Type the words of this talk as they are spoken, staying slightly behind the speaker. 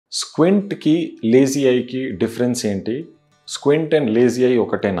Squint కి lazy I కి difference ఏంటి? స్క్వింట్ అండ్ లేజీ ఐ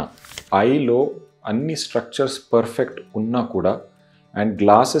ఒకటేనా? ఐలో అన్ని స్ట్రక్చర్స్ పర్ఫెక్ట్ ఉన్నా కూడా అండ్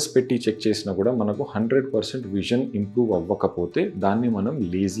గ్లాసెస్ పెట్టి చెక్ చేసినా కూడా మనకు 100% విజన్ ఇంప్రూవ్ అవ్వకపోతే దాన్ని మనం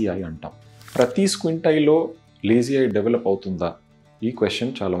లేజీ ఐ అంటాం. ప్రతి స్క్వింట్ ఐలో లేజీ ఐ డెవలప్ అవుతుందా? ఈ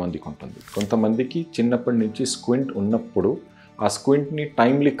క్వశ్చన్ చాలామందికి ఉంటుంది. కొంతమందికి చిన్నప్పటి నుంచి స్క్వింట్ ఉన్నప్పుడు ఆ స్క్వింట్ని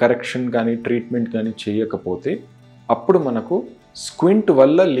టైమ్లీ కరెక్షన్ కానీ ట్రీట్మెంట్ కానీ చేయకపోతే అప్పుడు మనకు స్క్వింట్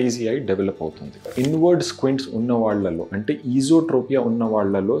వల్ల లేజీ ఐ డెవలప్ అవుతుంది. ఇన్వర్డ్ స్క్వింట్స్ ఉన్న వాళ్ళలో అంటే ఈజోట్రోపియా ఉన్న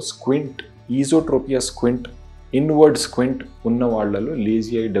వాళ్ళలో స్క్వింట్ ఇన్వర్డ్ స్క్వింట్ ఉన్న వాళ్ళలో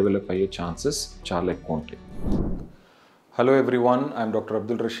లేజీ ఐ డెవలప్ అయ్యే ఛాన్సెస్ చాలా ఎక్కువ ఉంటాయి. Hello everyone, I'm doctor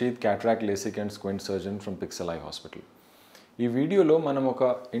Abdul Rashid, Cataract, LASIK and Squint Surgeon from Pixel Eye Hospital. ఈ వీడియోలో మనం ఒక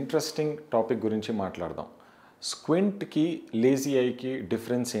ఇంట్రెస్టింగ్ టాపిక్ గురించి మాట్లాడదాం. స్క్వింట్కి లేజీ ఐకి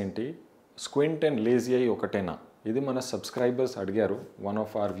డిఫరెన్స్ ఏంటి? స్క్వింట్ అండ్ లేజీ ఐ ఒకటేనా? ఇది మన సబ్స్క్రైబర్స్ అడిగారు. One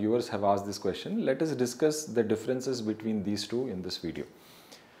of our viewers have asked this question. Let us discuss the differences between these two in this video.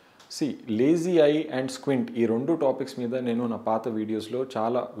 Lazy I and squint ఈ రెండు టాపిక్స్ మీద నేను నా పాత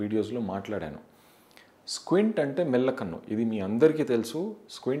చాలా వీడియోస్లో మాట్లాడాను. స్క్వింట్ అంటే మెల్లకన్ను, ఇది మీ అందరికీ తెలుసు.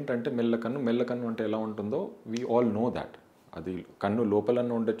 స్క్వింట్ అంటే మెల్లకన్ను అంటే ఎలా ఉంటుందో వీ ఆల్ నో దాట్. అది కన్ను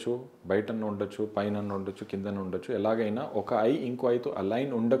లోపలన్న ఉండొచ్చు, బయటన్న ఉండొచ్చు, పైన ఉండొచ్చు, కిందన ఉండొచ్చు. ఎలాగైనా ఒక ఐ ఇంకో ఐతో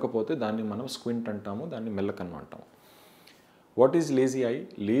అలైన్ ఉండకపోతే దాన్ని మనం స్క్వింట్ అంటాము, దాన్ని మెల్లకన్ను అంటాము. What is lazy I?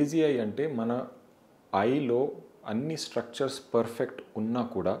 Lazy I అంటే మన ఐలో అన్ని స్ట్రక్చర్స్ పర్ఫెక్ట్ ఉన్నా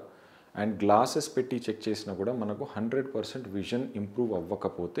కూడా అండ్ గ్లాసెస్ పెట్టి చెక్ చేసినా కూడా మనకు 100% విజన్ ఇంప్రూవ్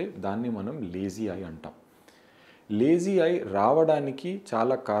అవ్వకపోతే దాన్ని మనం లేజీ ఐ అంటాం. లేజీ ఐ రావడానికి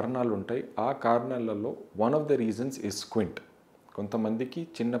చాలా కారణాలు ఉంటాయి. ఆ కారణాలలో one of the reasons is squint. కొంతమందికి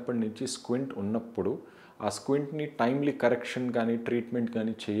చిన్నప్పటి నుంచి స్క్వింట్ ఉన్నప్పుడు ఆ స్క్వింట్ని టైమ్లీ కరెక్షన్ కానీ ట్రీట్మెంట్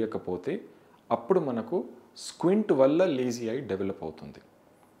కానీ చేయకపోతే అప్పుడు మనకు స్క్వింట్ వల్ల లేజీ ఐ డెవలప్ అవుతుంది.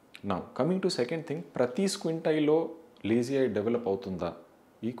 Now coming to second thing, ప్రతి స్క్వింట్ ఐలో లేజీ ఐ డెవలప్ అవుతుందా?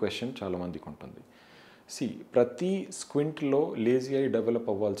 ఈ క్వశ్చన్ చాలామందికి ఉంటుంది. ప్రతి స్క్వింట్లో లేజీ ఐ డెవలప్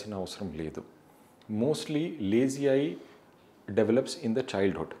అవ్వాల్సిన అవసరం లేదు. Mostly lazy I develops in the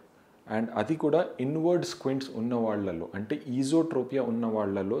childhood and అది కూడా ఇన్వర్డ్ స్క్వింట్స్ ఉన్న వాళ్ళలో అంటే ఈజోట్రోపియా ఉన్న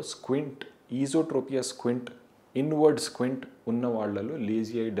వాళ్ళలో స్క్వింట్ ఇన్వర్డ్ స్క్వింట్ ఉన్న వాళ్ళలో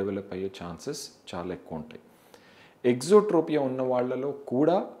లేజీ ఐ డెవలప్ అయ్యే ఛాన్సెస్ చాలా ఎక్కువ ఉంటాయి. ఎగ్జోట్రోపియా ఉన్న వాళ్ళలో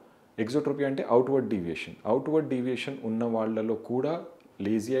కూడా, ఎగ్జోట్రోపియా అంటే అవుట్వర్డ్ డీవియేషన్ ఉన్న వాళ్ళలో కూడా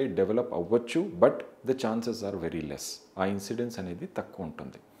లేజీ ఐ డెవలప్ అవ్వచ్చు, but the chances are very less. ఆ ఇన్సిడెన్స్ అనేది తక్కువ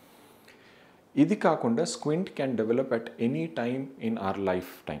ఉంటుంది. ఇది కాకుండా squint can develop at any time in our life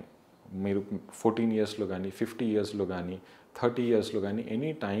time. మీరు 14 ఇయర్స్లో కానీ 50 ఇయర్స్లో కానీ 30 ఇయర్స్లో కానీ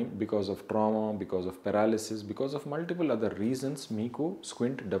any time because of trauma, because of paralysis, because of multiple other reasons మీకు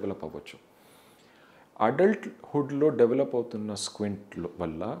స్క్వింట్ డెవలప్ అవ్వచ్చు. అడల్ట్హుడ్లో డెవలప్ అవుతున్న స్క్వింట్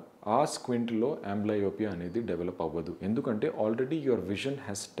వల్ల ఆ స్క్వింట్లో amblyopia అనేది డెవలప్ అవ్వదు. ఎందుకంటే already your vision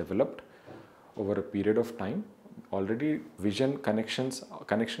has developed over a period of time. Already vision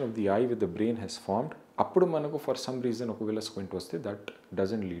connection of the I with the brain has formed. అప్పుడు మనకు ఫర్ సమ్ రీజన్ ఒకవేళ స్క్వింట్ వస్తే that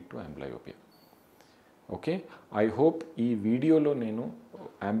doesn't lead to amblyopia. Okay, I hope ఈ వీడియోలో నేను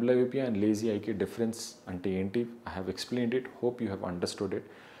amblyopia and lazy ఐకి difference అంటే ఏంటి I have explained it. Hope you have understood it.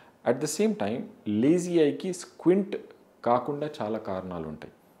 At the same time lazy ఐకి స్క్వింట్ కాకుండా చాలా కారణాలు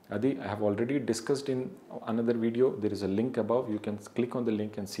ఉంటాయి. అది I have already discussed in another video. There is a link above, you can click on the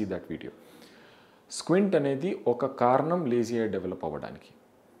link and see that video. Squint అనేది ఒక కారణం lazy I develop అవ్వడానికి.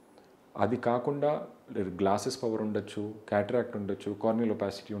 అది కాకుండా గ్లాసెస్ పవర్ ఉండొచ్చు, క్యాటరాక్ట్ ఉండొచ్చు, కార్నియల్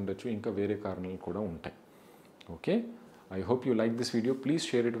ఒపాసిటీ ఉండొచ్చు, ఇంకా వేరే కారణాలు కూడా ఉంటాయి. Okay, I hope you like this video. Please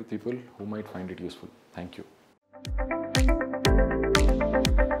share it with people who might find it useful. Thank you.